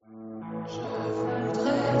Je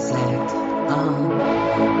voudrais être un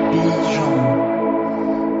pigeon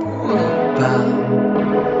pour pas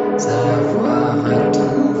savoir à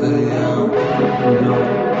trouver un boulot.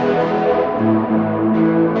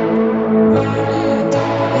 Voler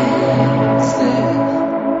dans les airs,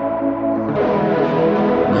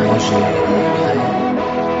 manger les graines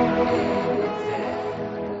et les vers de terre.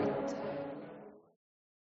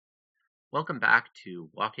 Welcome back to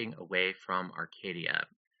Walking Away from Arcadia.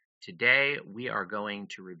 Today we are going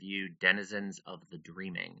to review Denizens of the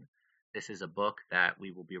Dreaming. This is a book that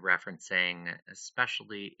we will be referencing,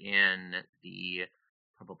 especially in the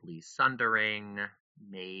probably sundering,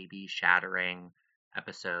 maybe shattering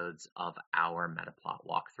episodes of our metaplot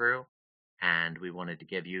walkthrough. And we wanted to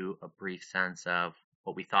give you a brief sense of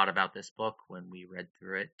what we thought about this book when we read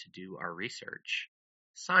through it to do our research.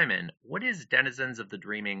 Simon, what is Denizens of the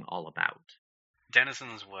Dreaming all about?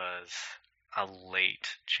 Denizens was a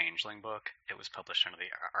late Changeling book. It was published under the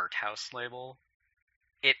Art House label.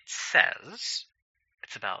 It says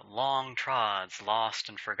it's about long trods, lost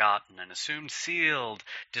and forgotten, and assumed sealed,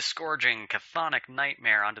 disgorging chthonic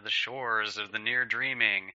nightmare onto the shores of the near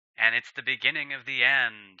dreaming, and it's the beginning of the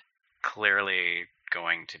end. Clearly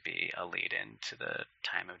going to be a lead-in to the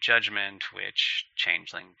Time of Judgment, which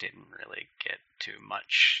Changeling didn't really get too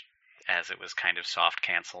much, as it was kind of soft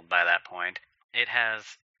canceled by that point. It has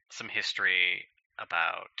some history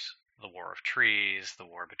about the War of Trees, the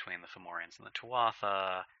war between the Fomorians and the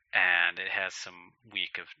Tuatha, and it has some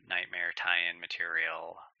Week of Nightmare tie-in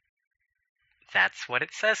material. That's what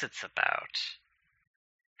it says it's about.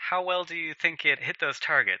 How well do you think it hit those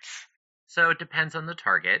targets? So it depends on the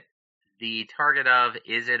target. The target of,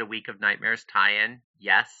 is it a Week of Nightmares tie-in?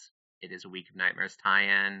 Yes, it is a Week of Nightmares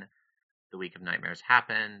tie-in. The Week of Nightmares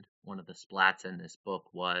happened. One of the splats in this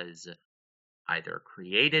book was either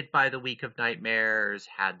created by the Week of Nightmares,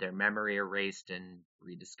 had their memory erased and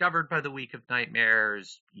rediscovered by the Week of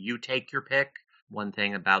Nightmares. You take your pick. One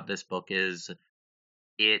thing about this book is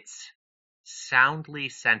it's soundly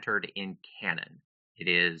centered in canon. It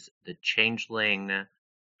is the Changeling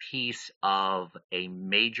piece of a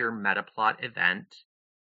major metaplot event,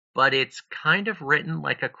 but it's kind of written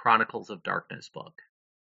like a Chronicles of Darkness book.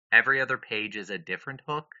 Every other page is a different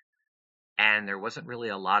hook, and there wasn't really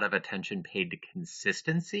a lot of attention paid to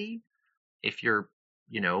consistency. If you're,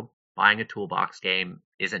 buying a toolbox game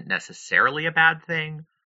isn't necessarily a bad thing,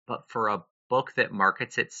 but for a book that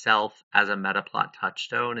markets itself as a metaplot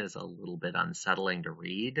touchstone is a little bit unsettling to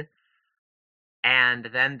read. And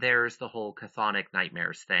then there's the whole chthonic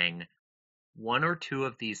nightmares thing. One or two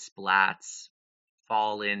of these splats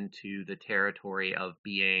fall into the territory of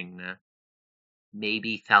being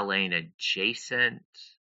maybe Thelane adjacent,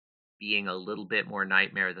 being a little bit more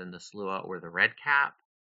nightmare than the Slua or the Redcap,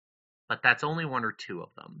 but that's only one or two of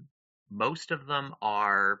them. Most of them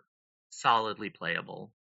are solidly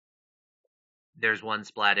playable. There's one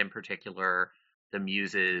splat in particular, the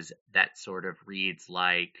Muses, that sort of reads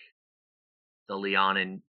like the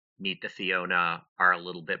Leonin meet the Fiona are a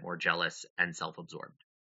little bit more jealous and self-absorbed.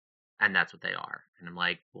 And that's what they are. And I'm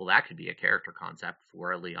like, well, that could be a character concept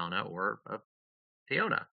for a Leona or a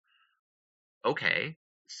Fiona. Okay.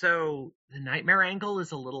 So the nightmare angle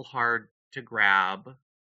is a little hard to grab.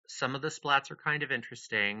 Some of the splats are kind of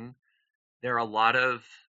interesting. There are a lot of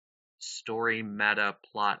story meta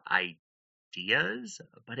plot ideas,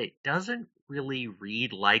 but it doesn't really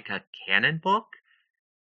read like a canon book,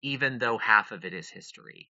 even though half of it is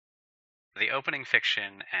history. The opening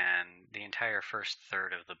fiction and the entire first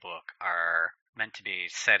third of the book are meant to be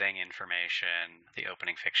setting information. The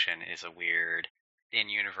opening fiction is a weird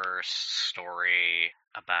in-universe story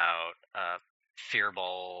about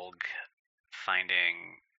Firbolg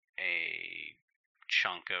finding a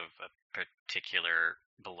chunk of a particular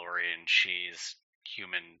Balorian She's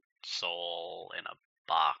human soul in a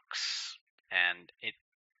box. And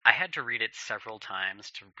I had to read it several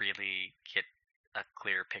times to really get a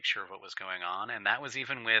clear picture of what was going on, and that was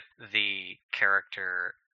even with the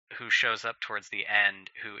character who shows up towards the end,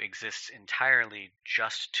 who exists entirely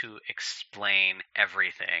just to explain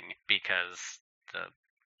everything, because the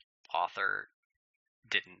author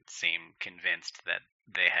didn't seem convinced that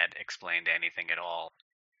they had explained anything at all.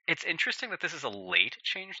 It's interesting that this is a late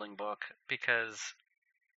Changeling book, because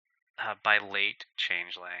by late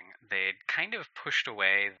Changeling, they'd kind of pushed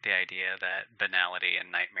away the idea that banality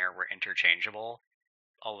and nightmare were interchangeable.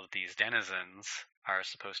 All of these denizens are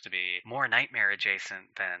supposed to be more nightmare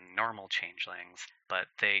adjacent than normal changelings, but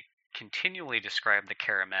they continually describe the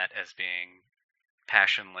Karamet as being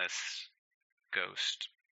passionless ghost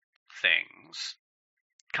things.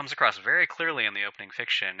 Comes across very clearly in the opening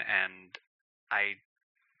fiction, and I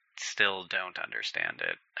still don't understand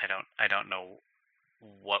it. I don't know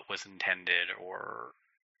what was intended, or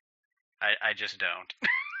I just don't.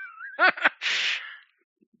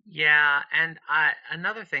 Yeah, and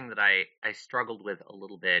another thing that I struggled with a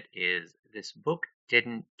little bit is this book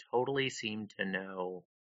didn't totally seem to know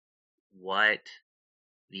what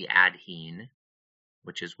the Adheen,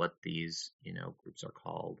 which is what these, groups are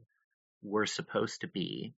called, were supposed to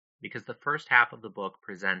be, because the first half of the book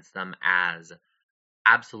presents them as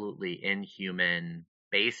absolutely inhuman,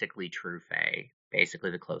 basically true fae,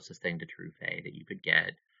 basically the closest thing to true fae that you could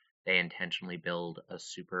get. They intentionally build a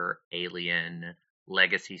super alien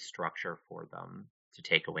legacy structure for them to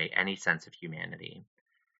take away any sense of humanity.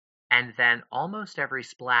 And then almost every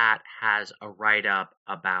splat has a write up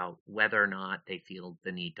about whether or not they feel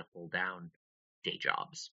the need to hold down day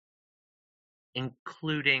jobs,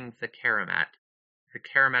 including the Karamet. The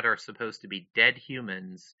Karamet are supposed to be dead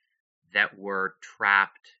humans that were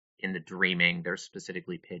trapped in the dreaming. They're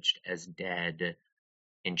specifically pitched as dead,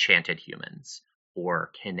 enchanted humans,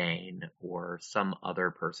 or Canaan, or some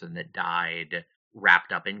other person that died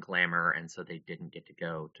wrapped up in glamour, and so they didn't get to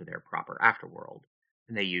go to their proper afterworld.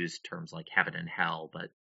 And they use terms like heaven and hell, but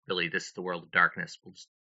really this is the world of darkness.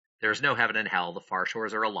 There's no heaven and hell. The Far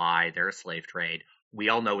Shores are a lie. They're a slave trade. We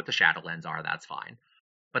all know what the Shadowlands are. That's fine.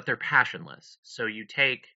 But they're passionless. So you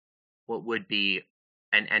take what would be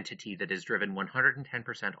an entity that is driven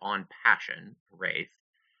 110% on passion, Wraith,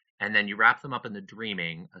 and then you wrap them up in the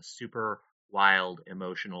dreaming, a super wild,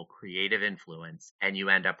 emotional, creative influence, and you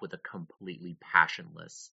end up with a completely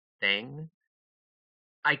passionless thing.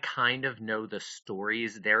 I kind of know the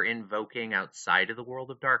stories they're invoking outside of the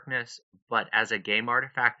world of darkness, but as a game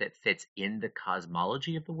artifact that fits in the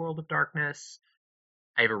cosmology of the world of darkness,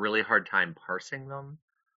 I have a really hard time parsing them.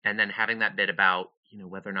 And then having that bit about,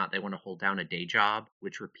 whether or not they want to hold down a day job,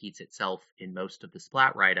 which repeats itself in most of the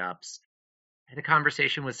splat write-ups. I had a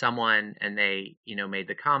conversation with someone and they, made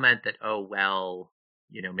the comment that, oh, well,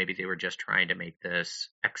 maybe they were just trying to make this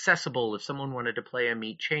accessible if someone wanted to play a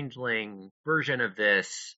Meat Changeling version of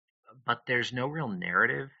this, but there's no real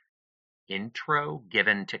narrative intro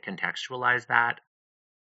given to contextualize that.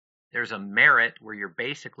 There's a merit where you're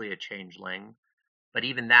basically a changeling, but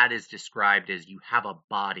even that is described as you have a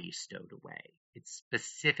body stowed away. It's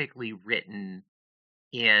specifically written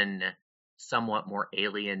in somewhat more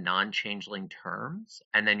alien, non-changeling terms,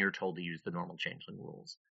 and then you're told to use the normal changeling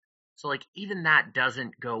rules. So, even that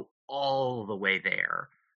doesn't go all the way there.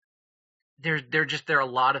 There are a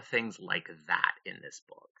lot of things like that in this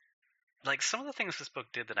book. Like, some of the things this book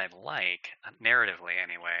did that I like, narratively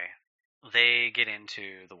anyway, they get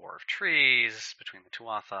into the War of Trees between the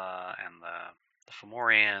Tuatha and the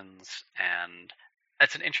Fomorians, and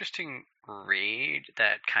it's an interesting read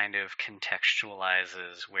that kind of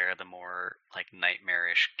contextualizes where the more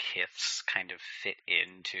nightmarish kiths kind of fit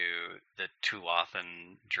into the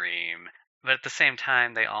Tuathan dream. But at the same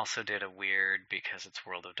time, they also did a weird, because it's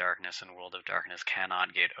World of Darkness, and World of Darkness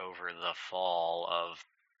cannot get over the fall of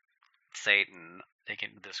Satan. They get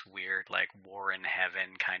into this weird, war in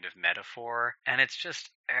heaven kind of metaphor. And it's just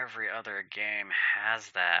every other game has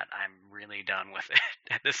that. I'm really done with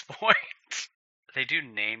it at this point. They do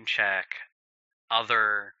name check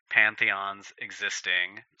other pantheons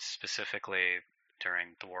existing, specifically during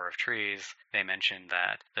the War of Trees. They mentioned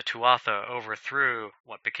that the Tuatha overthrew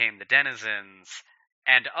what became the Denizens,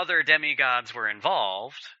 and other demigods were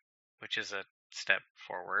involved, which is a step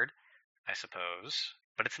forward, I suppose.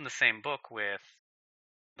 But it's in the same book with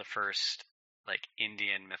the first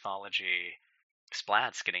Indian mythology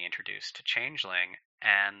splats getting introduced to Changeling,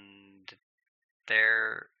 and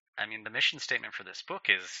the mission statement for this book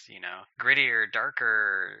is, grittier,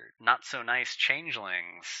 darker, not so nice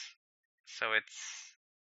changelings. So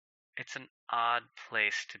it's an odd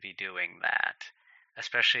place to be doing that,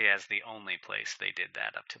 especially as the only place they did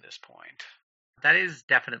that up to this point. That is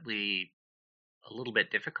definitely a little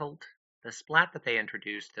bit difficult. The splat that they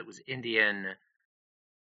introduced that was Indian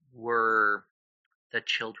were the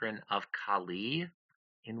children of Kali.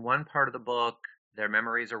 In one part of the book, their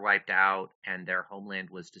memories are wiped out and their homeland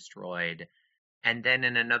was destroyed. And then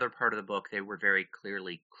in another part of the book, they were very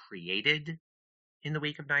clearly created in the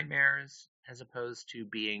Week of Nightmares, as opposed to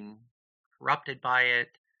being corrupted by it.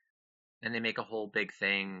 And they make a whole big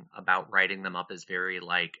thing about writing them up as very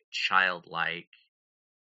childlike.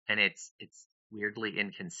 And it's weirdly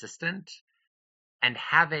inconsistent. And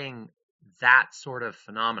having that sort of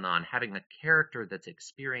phenomenon, having a character that's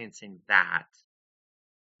experiencing that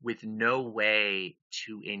with no way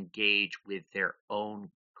to engage with their own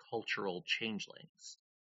cultural changelings.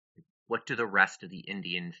 What do the rest of the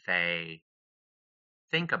Indian Fae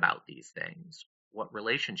think about these things? what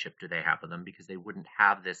relationship do they have with them? Because they wouldn't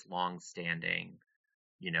have this long-standing,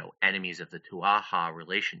 enemies of the Tuatha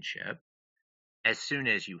relationship. As soon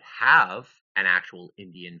as you have an actual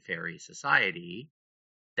Indian fairy society,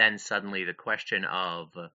 then suddenly the question of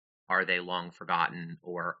are they long forgotten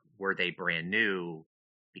or were they brand new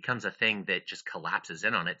becomes a thing that just collapses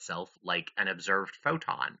in on itself like an observed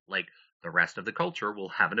photon. Like the rest of the culture will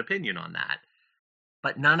have an opinion on that.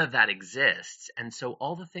 But none of that exists. And so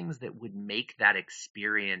all the things that would make that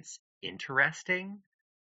experience interesting,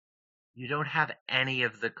 you don't have any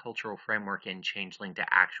of the cultural framework in Changeling to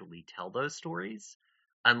actually tell those stories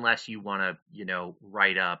unless you want to,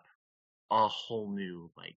 write up a whole new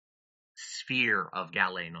like sphere of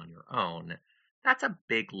Galen on your own. That's a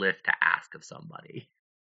big lift to ask of somebody.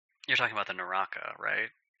 You're talking about the Naraka, right?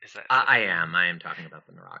 Is that I am talking about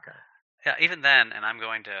the Naraka. Yeah, even then, and I'm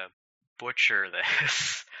going to butcher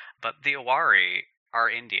this, but the Awari are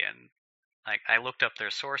Indian. Like, I looked up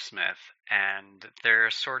their source myth, and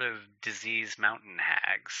they're sort of disease mountain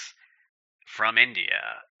hags from India,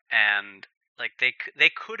 and like they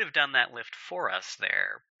could have done that lift for us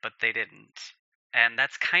there, but they didn't. And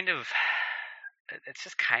that's it's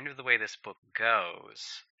just kind of the way this book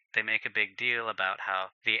goes. They make a big deal about how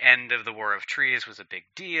the end of the War of Trees was a big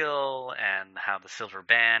deal, and how the Silver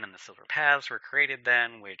Ban and the Silver Paths were created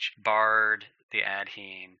then, which barred the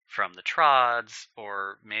Adhene from the Trods,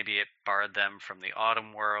 or maybe it barred them from the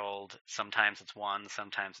Autumn World. Sometimes it's one,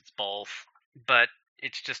 sometimes it's both. But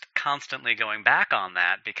it's just constantly going back on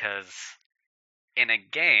that, because in a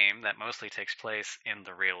game that mostly takes place in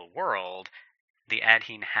the real world, the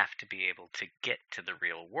Adhene have to be able to get to the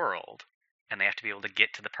real world. And they have to be able to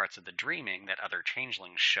get to the parts of the dreaming that other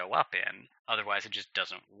changelings show up in. Otherwise, it just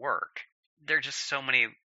doesn't work. There are just so many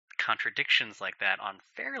contradictions like that on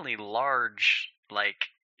fairly large,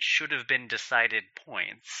 should have been decided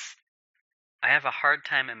points. I have a hard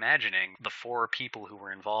time imagining the 4 people who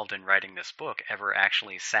were involved in writing this book ever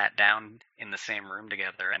actually sat down in the same room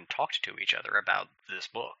together and talked to each other about this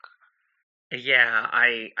book. Yeah,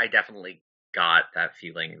 I definitely got that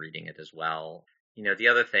feeling reading it as well. The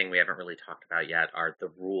other thing we haven't really talked about yet are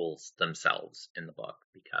the rules themselves in the book,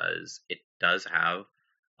 because it does have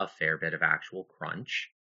a fair bit of actual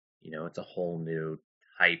crunch. It's a whole new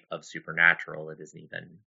type of supernatural. It isn't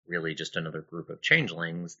even really just another group of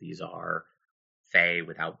changelings. These are fae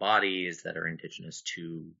without bodies that are indigenous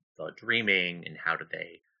to the dreaming, and how do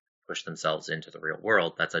they push themselves into the real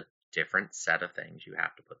world? That's a different set of things you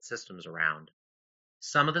have to put systems around.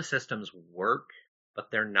 Some of the systems work,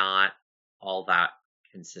 but they're not all that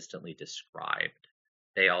consistently described.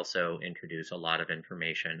 They also introduce a lot of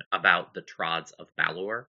information about the Trods of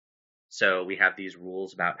Balor. So we have these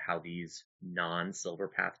rules about how these non-Silver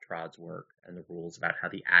Path Trods work, and the rules about how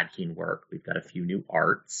the Adhene work. We've got a few new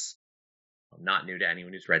arts. Not new to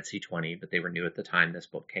anyone who's read C20, but they were new at the time this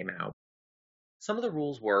book came out. Some of the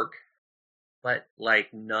rules work, but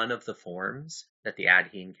none of the forms that the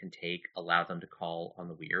Adhene can take allow them to call on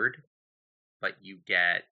the weird. But you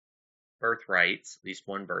get birthrights, at least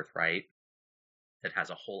one birthright, that has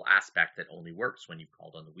a whole aspect that only works when you've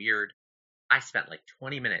called on the weird. I spent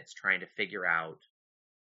 20 minutes trying to figure out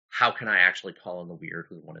how can I actually call on the weird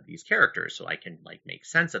with one of these characters so I can make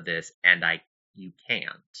sense of this, and you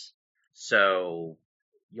can't. So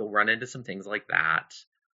you'll run into some things like that.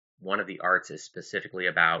 One of the arts is specifically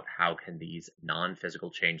about how can these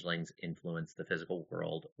non-physical changelings influence the physical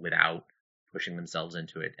world without pushing themselves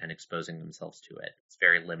into it and exposing themselves to it. It's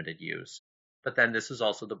very limited use. But then this is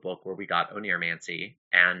also the book where we got Onirmancy,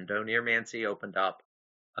 and Onirmancy opened up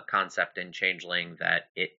a concept in Changeling that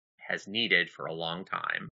it has needed for a long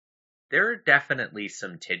time. There are definitely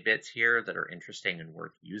some tidbits here that are interesting and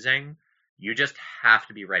worth using. You just have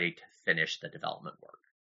to be ready to finish the development work.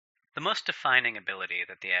 The most defining ability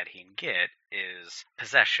that the Adhene get is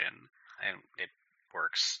possession, and it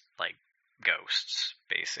works like ghosts,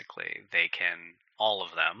 basically. They can, all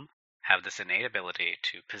of them, have this innate ability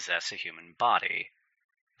to possess a human body.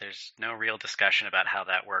 There's no real discussion about how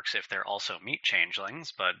that works if they're also meat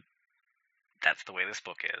changelings, but that's the way this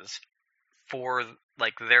book is. For,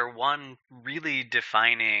 their one really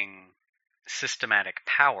defining systematic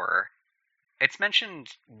power, it's mentioned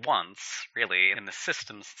once, really, in the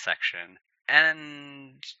systems section,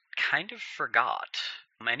 and kind of forgot.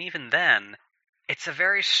 And even then, it's a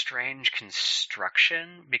very strange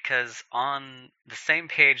construction, because on the same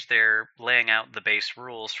page they're laying out the base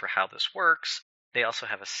rules for how this works, they also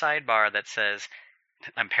have a sidebar that says,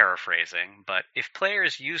 I'm paraphrasing, but if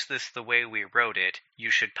players use this the way we wrote it,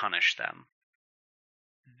 you should punish them.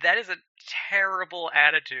 That is a terrible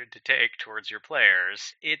attitude to take towards your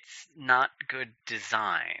players. It's not good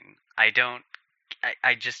design. I don't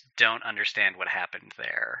I just don't understand what happened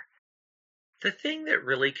there. The thing that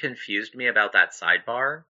really confused me about that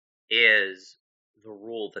sidebar is the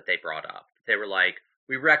rule that they brought up. They were like,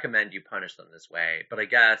 we recommend you punish them this way, but I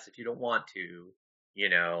guess if you don't want to,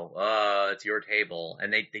 it's your table.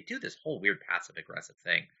 And they do this whole weird passive aggressive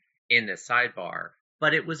thing in this sidebar,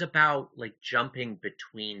 but it was about like jumping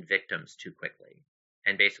between victims too quickly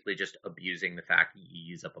and basically just abusing the fact that you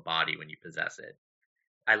use up a body when you possess it.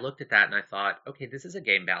 I looked at that and I thought, okay, this is a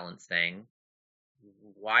game balance thing.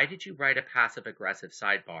 Why did you write a passive aggressive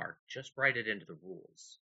sidebar? Just write it into the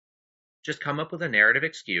rules. Just come up with a narrative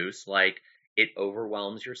excuse like it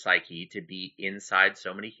overwhelms your psyche to be inside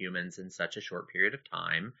so many humans in such a short period of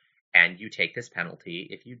time, and you take this penalty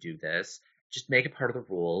if you do this. Just make it part of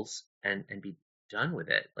the rules and be done with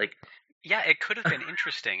it. Like, yeah, it could have been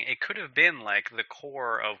interesting. It could have been like the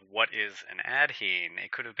core of what is an adhene.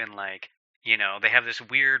 It could have been like, they have this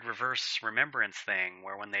weird reverse remembrance thing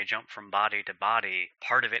where when they jump from body to body,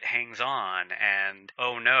 part of it hangs on, and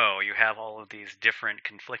oh no, you have all of these different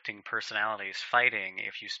conflicting personalities fighting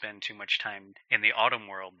if you spend too much time in the autumn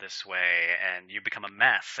world this way, and you become a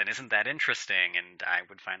mess, and isn't that interesting? And I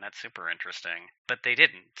would find that super interesting. But they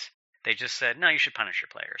didn't. They just said, no, you should punish your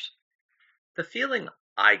players. The feeling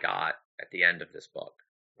I got at the end of this book,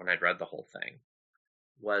 when I'd read the whole thing,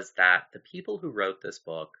 was that the people who wrote this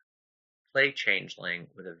book play Changeling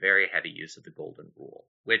with a very heavy use of the Golden Rule,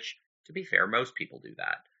 which, to be fair, most people do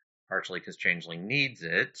that. Partially because Changeling needs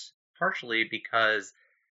it, partially because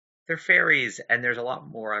they're fairies and there's a lot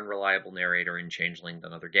more unreliable narrator in Changeling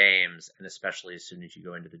than other games, and especially as soon as you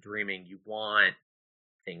go into the dreaming, you want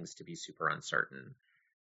things to be super uncertain.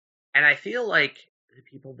 And I feel like the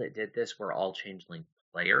people that did this were all Changeling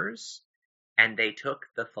players, and they took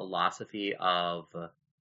the philosophy of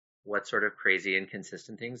what sort of crazy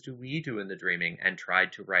inconsistent things do we do in the dreaming and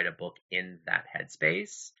tried to write a book in that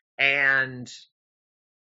headspace. And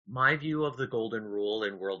my view of the Golden Rule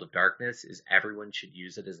in World of Darkness is everyone should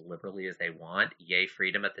use it as liberally as they want. Yay,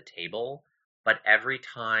 freedom at the table. But every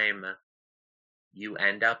time you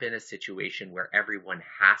end up in a situation where everyone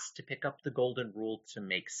has to pick up the Golden Rule to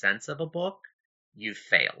make sense of a book, you've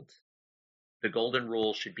failed. The Golden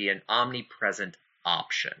Rule should be an omnipresent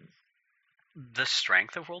option. The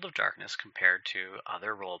strength of World of Darkness compared to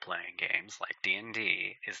other role-playing games like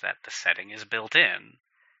D&D is that the setting is built in.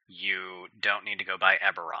 You don't need to go buy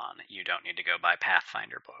Eberron. You don't need to go buy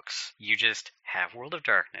Pathfinder books. You just have World of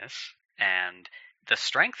Darkness, and the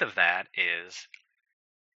strength of that is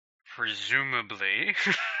presumably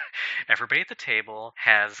everybody at the table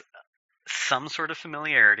has some sort of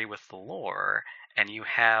familiarity with the lore, and you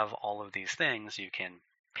have all of these things you can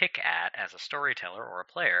pick at as a storyteller or a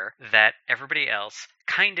player that everybody else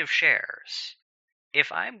kind of shares.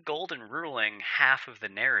 If I'm golden ruling half of the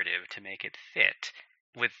narrative to make it fit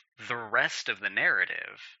with the rest of the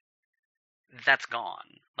narrative, that's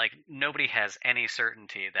gone. Like, nobody has any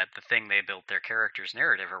certainty that the thing they built their character's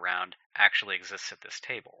narrative around actually exists at this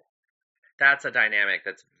table. That's a dynamic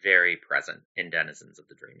that's very present in Denizens of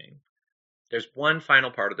the Dreaming. There's one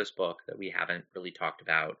final part of this book that we haven't really talked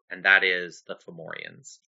about, and that is the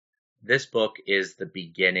Fomorians. This book is the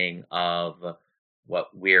beginning of what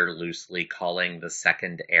we're loosely calling the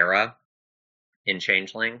Second Era in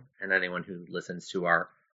Changeling, and anyone who listens to our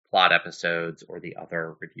plot episodes or the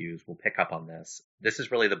other reviews will pick up on this. This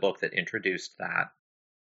is really the book that introduced that.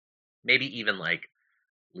 Maybe even like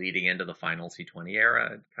leading into the final C20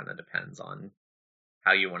 era. It kind of depends on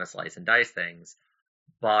how you want to slice and dice things.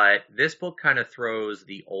 But this book kind of throws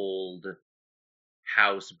the old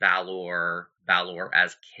House Balor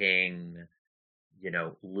as king,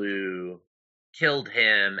 Lugh killed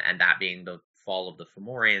him, and that being the fall of the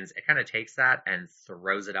Fomorians. It kind of takes that and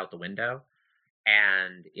throws it out the window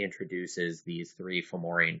and introduces these three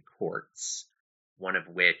Fomorian courts, one of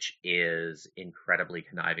which is incredibly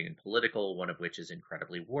conniving and political, one of which is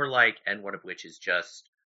incredibly warlike, and one of which is just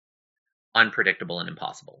unpredictable and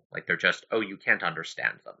impossible. Like, they're just, you can't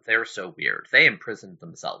understand them. They're so weird. They imprisoned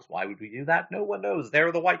themselves. Why would we do that? No one knows.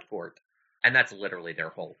 They're the White Court. And that's literally their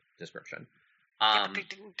whole description. Yeah, but they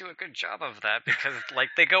didn't do a good job of that because,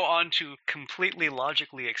 they go on to completely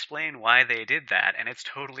logically explain why they did that, and it's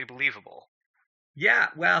totally believable. Yeah,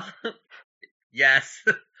 well, yes.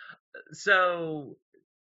 So,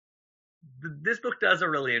 this book does a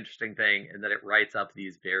really interesting thing in that it writes up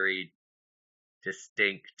these very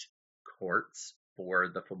distinct courts for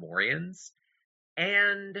the Fomorians,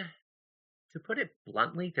 and to put it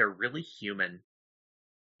bluntly, they're really human.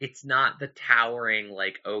 It's not the towering,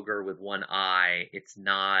 ogre with one eye. It's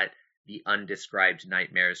not the undescribed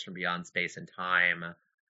nightmares from beyond space and time.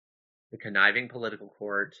 The conniving political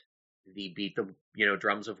court the beat the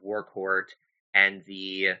drums of war court, and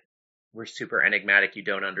the we're super enigmatic, you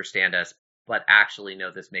don't understand us, but actually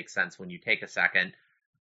no, this makes sense when you take a second.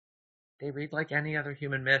 They read like any other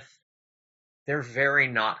human myth. They're very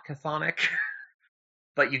not chthonic.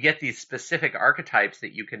 But you get these specific archetypes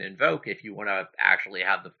that you can invoke if you want to actually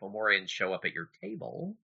have the Fomorians show up at your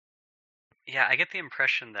table. Yeah, I get the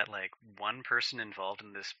impression that like one person involved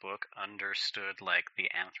in this book understood like the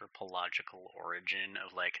anthropological origin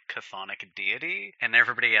of like chthonic deity, and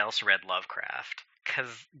everybody else read Lovecraft. Because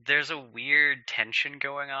there's a weird tension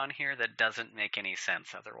going on here that doesn't make any sense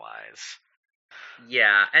otherwise.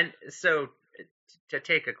 Yeah, and so to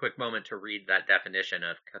take a quick moment to read that definition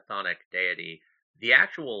of chthonic deity, the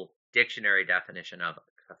actual dictionary definition of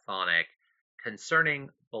chthonic concerning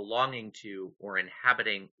belonging to or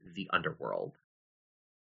inhabiting the underworld.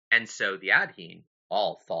 And so the Adhene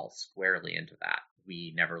all fall squarely into that.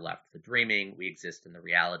 We never left the dreaming. We exist in the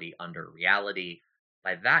reality under reality.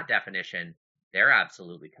 By that definition, they're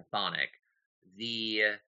absolutely chthonic. The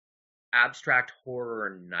abstract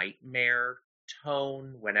horror nightmare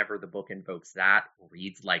tone, whenever the book invokes that,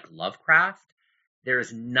 reads like Lovecraft. There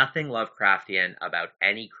is nothing Lovecraftian about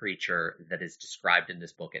any creature that is described in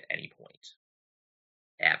this book at any point.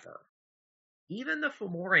 Ever. Even the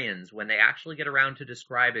Fomorians, when they actually get around to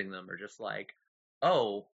describing them, are just like,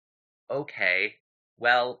 oh, okay,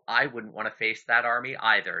 well, I wouldn't want to face that army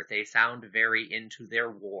either. They sound very into their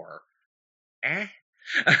war. And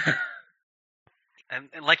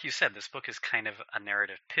like you said, this book is kind of a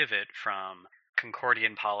narrative pivot from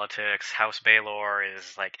Concordian politics. House Baelor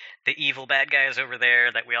is like the evil bad guys over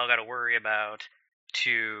there that we all got to worry about,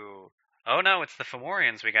 to, oh no, it's the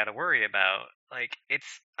Fomorians we got to worry about. Like,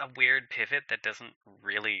 it's a weird pivot that doesn't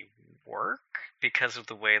really work because of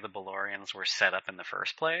the way the Balorians were set up in the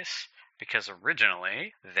first place. Because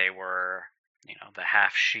originally they were, the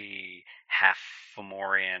half she, half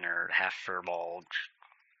Fomorian or half Firbolg,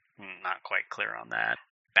 not quite clear on that,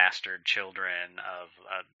 bastard children of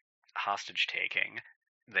a hostage taking.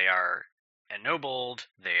 They are ennobled,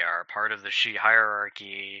 they are part of the She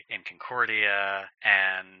hierarchy in Concordia,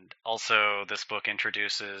 and also this book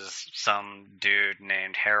introduces some dude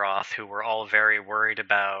named Heroth who we're all very worried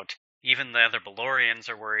about. Even the other Balorians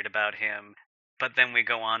are worried about him. But then we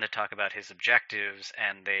go on to talk about his objectives,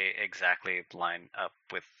 and they exactly line up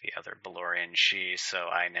with the other Balorian She, so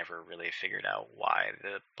I never really figured out why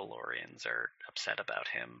the Balorians are upset about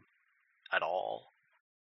him at all.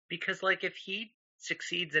 Because, like, if he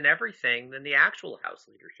succeeds in everything, then the actual house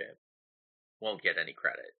leadership won't get any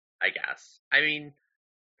credit, I guess. I mean,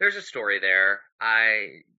 there's a story there.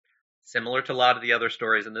 Similar to a lot of the other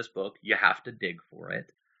stories in this book, you have to dig for it.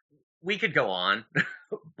 We could go on,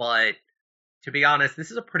 but to be honest,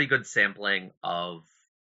 this is a pretty good sampling of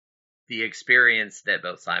the experience that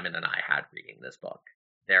both Simon and I had reading this book.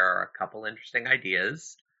 There are a couple interesting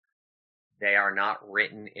ideas. They are not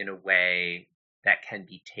written in a way that can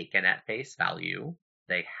be taken at face value.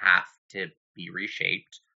 They have to be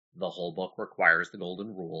reshaped. The whole book requires the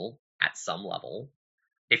golden rule at some level.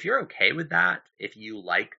 If you're okay with that, if you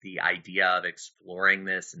like the idea of exploring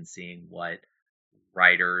this and seeing what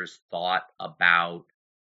writers thought about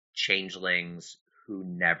changelings who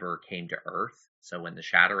never came to Earth. So when the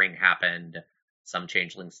shattering happened, some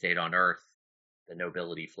changelings stayed on Earth. The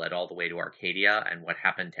nobility fled all the way to Arcadia, and what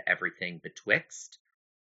happened to everything betwixt.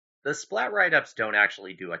 The Splat write-ups don't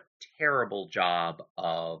actually do a terrible job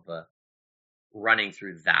of running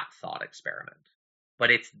through that thought experiment.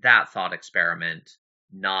 But it's that thought experiment,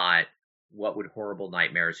 not what would horrible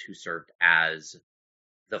nightmares who served as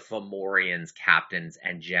the Fomorians' captains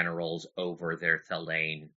and generals over their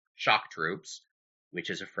Thelane shock troops,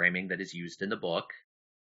 which is a framing that is used in the book.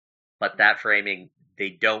 But that framing, they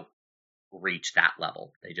don't reach that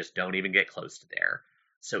level. They just don't even get close to there.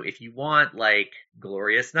 So if you want, like,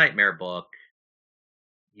 Glorious Nightmare book,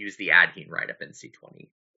 use the Adhene write-up in C20.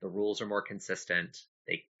 The rules are more consistent.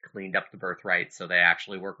 They cleaned up the birthright, so they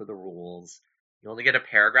actually work with the rules. You only get a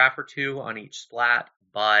paragraph or two on each splat,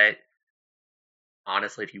 but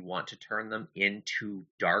honestly, if you want to turn them into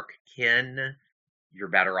Darkkin, you're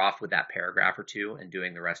better off with that paragraph or two and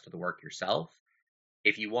doing the rest of the work yourself.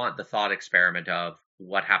 If you want the thought experiment of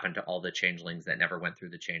what happened to all the changelings that never went through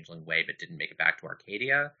the changeling way but didn't make it back to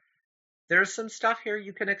Arcadia, there's some stuff here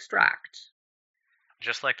you can extract.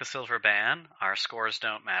 Just like the Silver Ban, our scores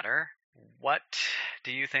don't matter. What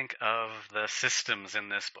do you think of the systems in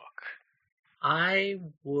this book? I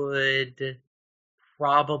would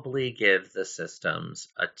probably give the systems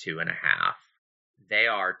a 2.5. They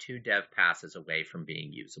are 2 dev passes away from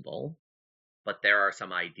being usable, but there are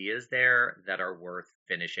some ideas there that are worth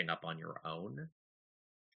finishing up on your own.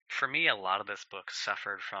 For me, a lot of this book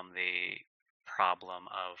suffered from the problem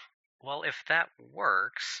of, well, if that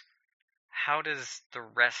works, how does the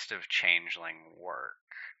rest of Changeling work?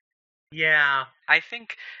 Yeah. I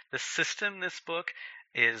think the system in this book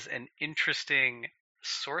is an interesting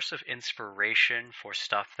source of inspiration for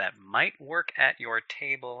stuff that might work at your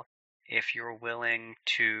table if you're willing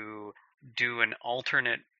to do an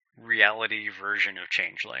alternate reality version of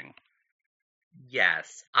Changeling.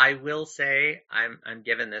 Yes, I will say I'm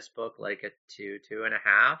giving this book like a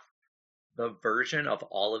 2.5. The version of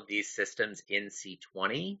all of these systems in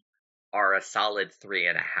C20 are a solid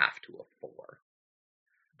 3.5 to a 4.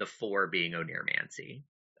 The 4 being Onirmancy.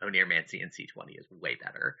 Onirmancy in C20 is way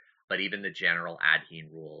better, but even the general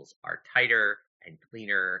Adhene rules are tighter and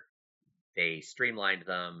cleaner. They streamlined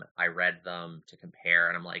them. I read them to compare,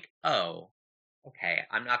 and I'm like, oh, okay,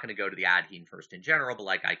 I'm not going to go to the Adhene first in general, but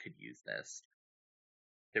like I could use this.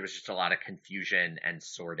 There was just a lot of confusion and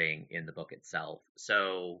sorting in the book itself.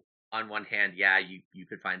 So on one hand, yeah, you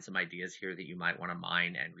could find some ideas here that you might want to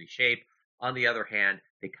mine and reshape. On the other hand,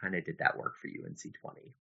 they kind of did that work for you in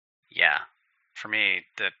C20. Yeah. For me,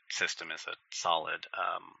 the system is a solid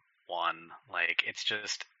 1. Like, it's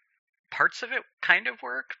just parts of it kind of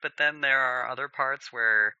work, but then there are other parts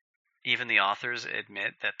where even the authors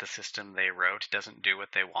admit that the system they wrote doesn't do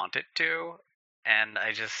what they want it to, and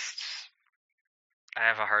I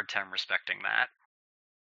have a hard time respecting that.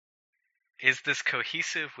 Is this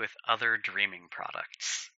cohesive with other dreaming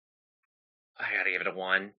products? I gotta give it a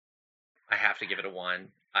 1. I have to give it a 1.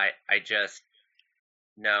 I just,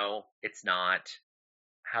 no, it's not.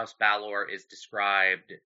 House Balor is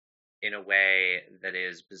described in a way that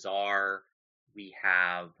is bizarre. We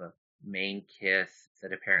have main kith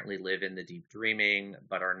that apparently live in the deep dreaming,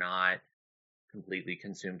 but are not completely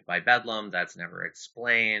consumed by Bedlam. That's never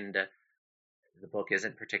explained. The book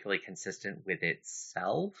isn't particularly consistent with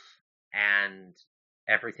itself, and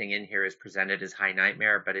everything in here is presented as High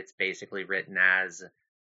Nightmare, but it's basically written as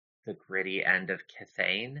the gritty end of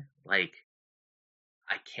Cthane. Like,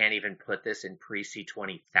 I can't even put this in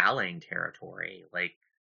pre-C20 Thalane territory. Like,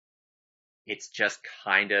 it's just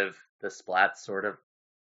kind of, the splats sort of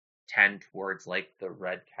tend towards like the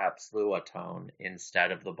Red Cap Slua tone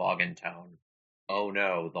instead of the Boggin tone. Oh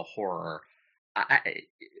no, the horror.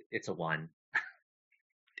 It's a 1.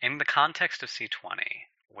 In the context of C20,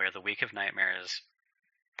 where the Week of Nightmares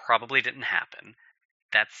probably didn't happen,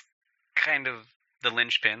 that's kind of the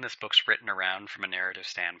linchpin this book's written around from a narrative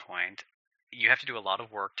standpoint. You have to do a lot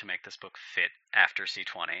of work to make this book fit after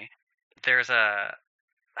C20.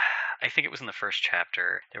 I think it was in the first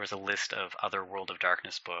chapter, there was a list of other World of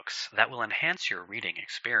Darkness books that will enhance your reading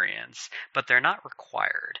experience, but they're not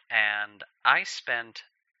required. And I spent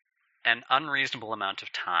an unreasonable amount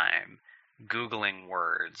of time Googling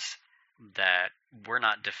words that were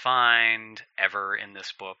not defined ever in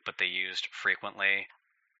this book, but they used frequently.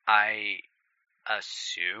 I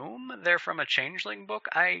assume they're from a Changeling book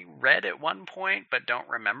I read at one point, but don't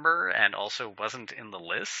remember, and also wasn't in the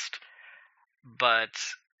list. But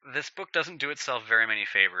this book doesn't do itself very many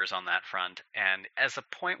favors on that front, and as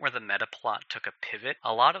a point where the meta plot took a pivot,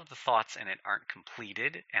 a lot of the thoughts in it aren't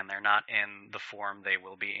completed, and they're not in the form they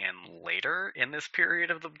will be in later in this period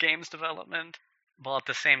of the game's development, while at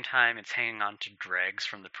the same time it's hanging on to dregs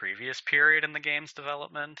from the previous period in the game's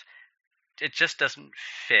development. It just doesn't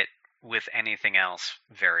fit with anything else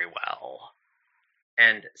very well.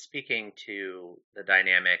 And speaking to the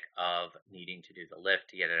dynamic of needing to do the lift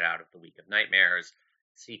to get it out of the Week of Nightmares,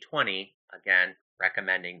 C20, again,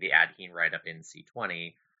 recommending the Adhene write-up in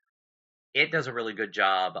C20, it does a really good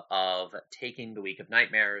job of taking the Week of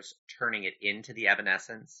Nightmares, turning it into the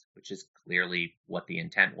Evanescence, which is clearly what the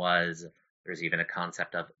intent was. There's even a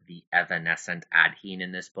concept of the evanescent Adhene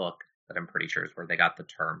in this book that I'm pretty sure is where they got the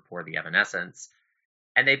term for the Evanescence.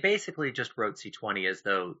 And they basically just wrote C20 as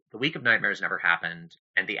though the Week of Nightmares never happened,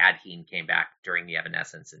 and the Adhene came back during the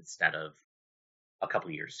Evanescence instead of a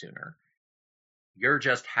couple years sooner. You're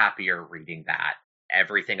just happier reading that.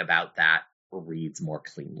 Everything about that reads more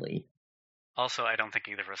cleanly. Also, I don't think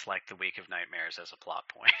either of us like the Week of Nightmares as a plot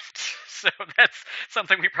point. So that's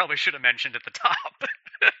something we probably should have mentioned at the top.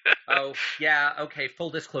 Oh, yeah, okay, full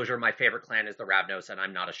disclosure, my favorite clan is the Ravnos, and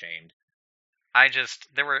I'm not ashamed.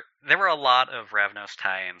 There were a lot of Ravnos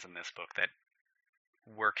tie-ins in this book that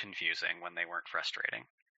were confusing when they weren't frustrating.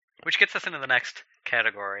 Which gets us into the next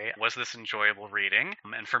category. Was this enjoyable reading?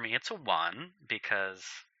 And for me, it's a 1, because,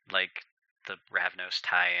 like, the Ravnos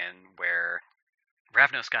tie-in, where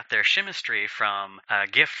Ravnos got their chemistry from a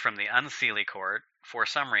gift from the Unseelie Court, for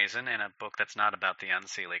some reason, in a book that's not about the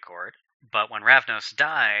Unseelie Court. But when Ravnos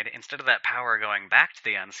died, instead of that power going back to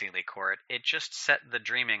the Unseelie Court, it just set the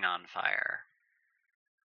Dreaming on fire.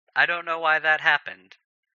 I don't know why that happened.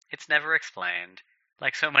 It's never explained,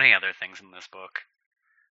 like so many other things in this book.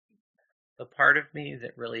 The part of me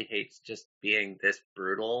that really hates just being this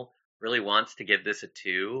brutal really wants to give this a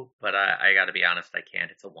 2, but I gotta be honest, I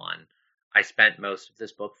can't. It's a 1. I spent most of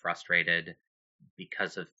this book frustrated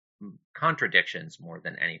because of contradictions more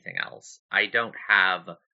than anything else. I don't have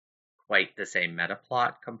quite the same meta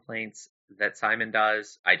plot complaints that Simon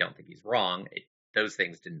does. I don't think he's wrong. Those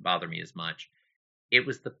things didn't bother me as much. It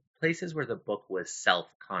was the places where the book was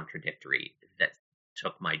self-contradictory that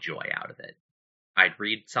took my joy out of it. I'd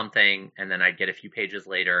read something and then I'd get a few pages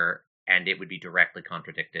later and it would be directly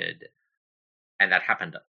contradicted. And that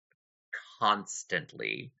happened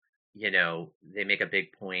constantly. You know, they make a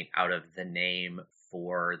big point out of the name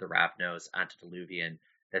for the Ravnos Antediluvian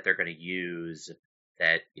that they're going to use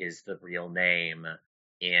that is the real name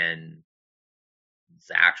in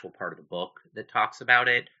the actual part of the book that talks about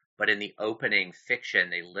it. But in the opening fiction,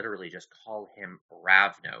 they literally just call him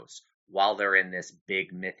Ravnos while they're in this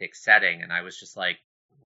big mythic setting. And I was just like,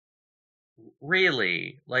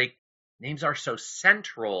 really? Like, names are so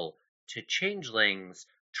central to changelings.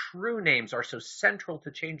 True names are so central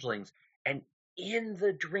to changelings. And in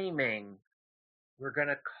the Dreaming, we're going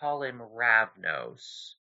to call him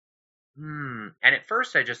Ravnos. And at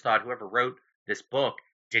first I just thought whoever wrote this book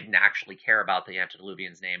didn't actually care about the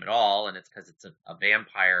Antediluvian's name at all, and it's because it's a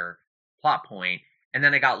vampire plot point. And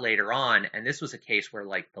then I got later on, and this was a case where,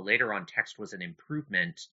 like, the later on text was an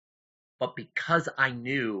improvement, but because I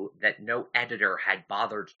knew that no editor had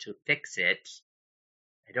bothered to fix it,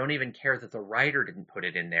 I don't even care that the writer didn't put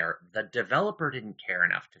it in there. The developer didn't care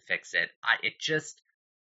enough to fix it.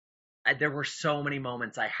 There were so many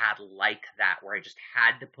moments I had like that where I just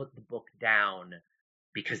had to put the book down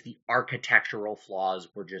because the architectural flaws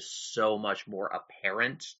were just so much more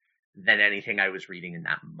apparent than anything I was reading in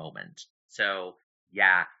that moment. So,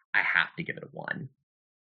 yeah, I have to give it a 1.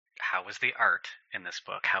 How was the art in this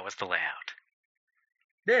book? How was the layout?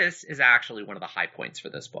 This is actually one of the high points for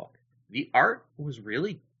this book. The art was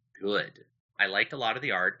really good. I liked a lot of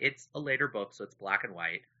the art. It's a later book, so it's black and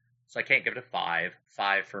white. So I can't give it a 5.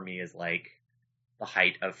 5 for me is like the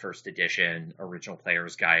height of first edition, original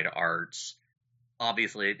player's guide art.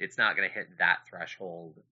 Obviously, it's not going to hit that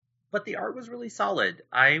threshold. But the art was really solid.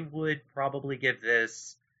 I would probably give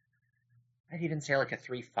this, I'd even say like a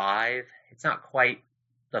 3.5. It's not quite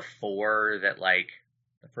the 4 that like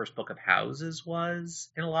the first book of Houses was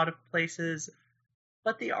in a lot of places.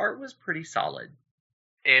 But the art was pretty solid.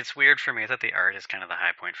 It's weird for me that the art is kind of the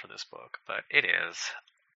high point for this book, but it is.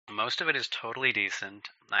 Most of it is totally decent.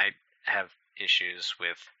 I have issues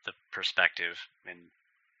with the perspective in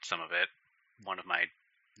some of it. One of my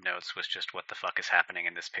notes was just, what the fuck is happening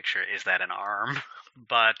in this picture? Is that an arm?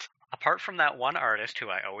 But apart from that one artist who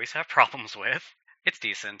I always have problems with, it's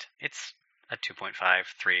decent. It's a 2.5,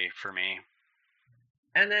 3 for me.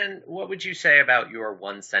 And then what would you say about your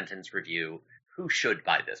one-sentence review? Who should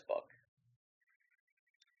buy this book?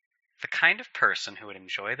 The kind of person who would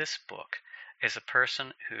enjoy this book is a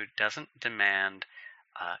person who doesn't demand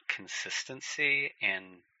consistency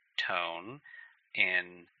in tone,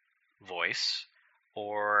 in voice,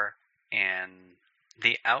 or in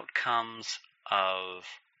the outcomes of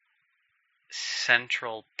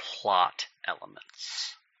central plot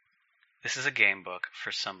elements. This is a game book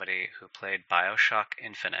for somebody who played BioShock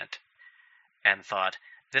Infinite and thought,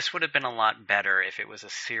 this would have been a lot better if it was a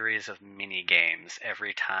series of mini-games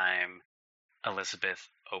every time Elizabeth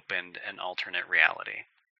opened an alternate reality.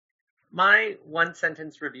 My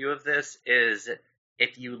one-sentence review of this is,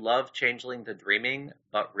 if you love Changeling the Dreaming,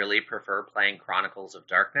 but really prefer playing Chronicles of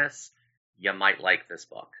Darkness, you might like this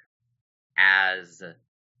book. As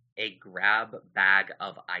a grab bag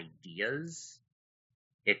of ideas,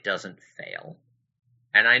 it doesn't fail.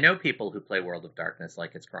 And I know people who play World of Darkness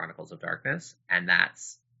like it's Chronicles of Darkness, and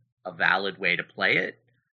that's a valid way to play it.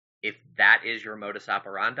 If that is your modus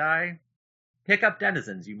operandi, pick up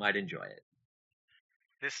Denizens, you might enjoy it.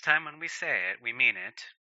 This time when we say it, we mean it.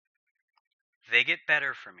 They get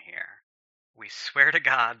better from here. We swear to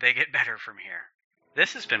God they get better from here.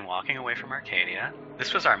 This has been Walking Away from Arcadia.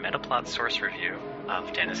 This was our Metaplot source review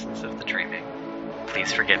of Denizens of the Dreaming.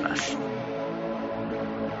 Please forgive us.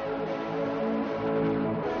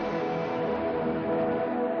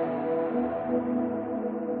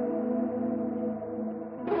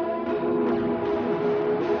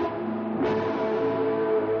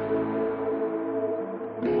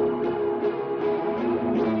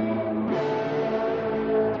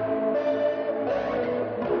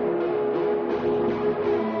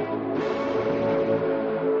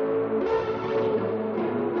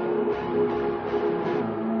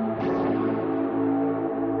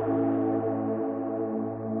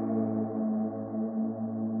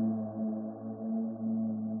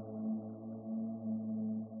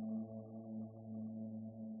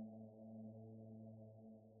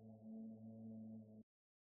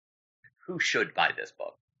 Who should buy this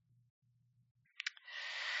book?